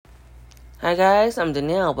Hi guys, I'm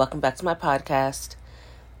Danielle. Welcome back to my podcast.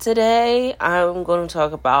 Today I'm going to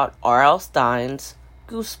talk about R.L. Stine's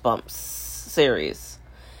Goosebumps series.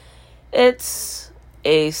 It's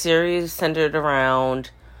a series centered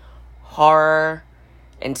around horror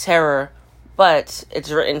and terror, but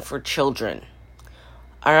it's written for children.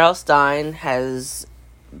 R.L. Stine has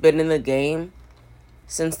been in the game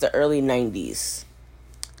since the early 90s.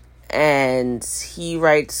 And he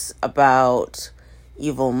writes about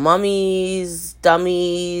evil mummies,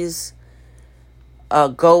 dummies,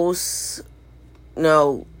 ghosts,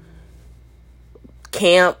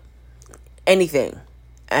 camp, anything.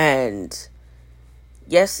 And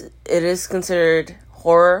yes, it is considered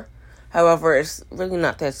horror. However, it's really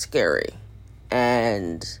not that scary.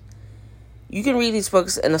 And you can read these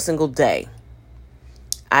books in a single day.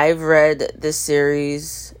 I've read this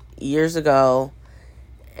series years ago,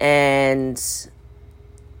 and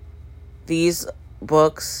these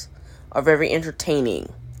books are very entertaining.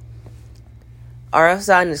 R.L.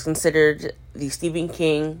 Stine is considered the Stephen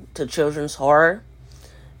King to children's horror,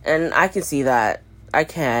 and I can see that. I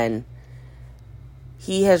can.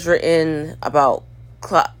 He has written about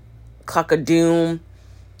Clock of Doom,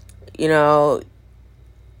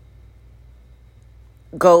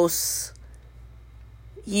 ghosts.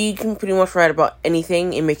 He can pretty much write about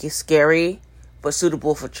anything and make it scary, but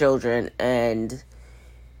suitable for children. And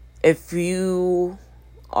if you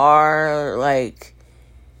are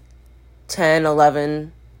 10,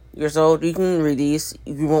 11 years old, you can read these.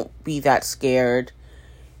 You won't be that scared.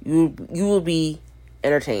 You will be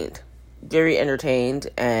entertained. Very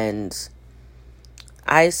entertained. And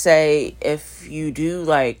I say if you do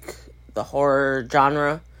like the horror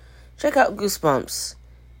genre, check out Goosebumps,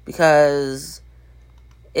 because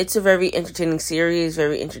it's a very entertaining series,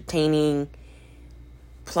 very entertaining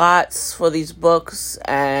plots for these books,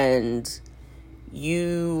 and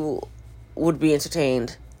you would be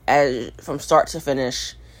entertained from start to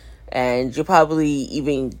finish, and you'll probably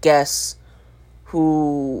even guess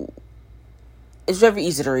who. It's very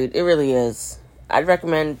easy to read. It really is. I'd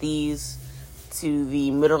recommend these to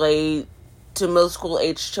the middle school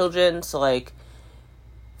age children, so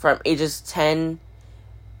from ages 10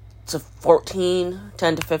 to 14,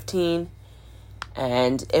 10 to 15,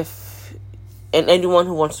 and anyone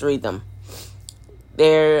who wants to read them.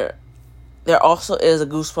 There also is a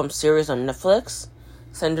Goosebumps series on Netflix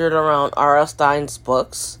centered around R.L. Stine's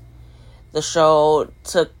books. The show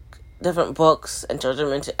took different books and turned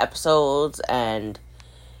them into episodes, and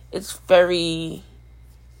it's very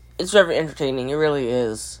entertaining. It really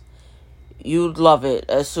is. You'd love it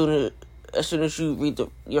as soon as you read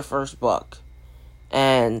your first book.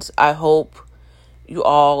 And I hope you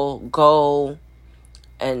all go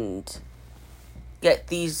and get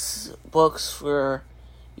these books for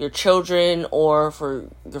your children or for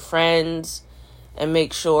your friends, and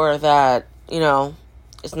make sure that,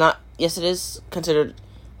 it's not, yes, it is considered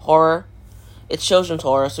horror. It's children's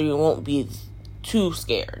horror, so you won't be too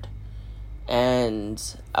scared. And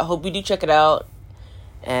I hope you do check it out,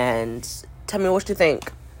 and tell me what you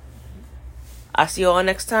think. I'll see you all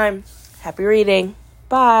next time. Happy reading.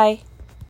 Bye.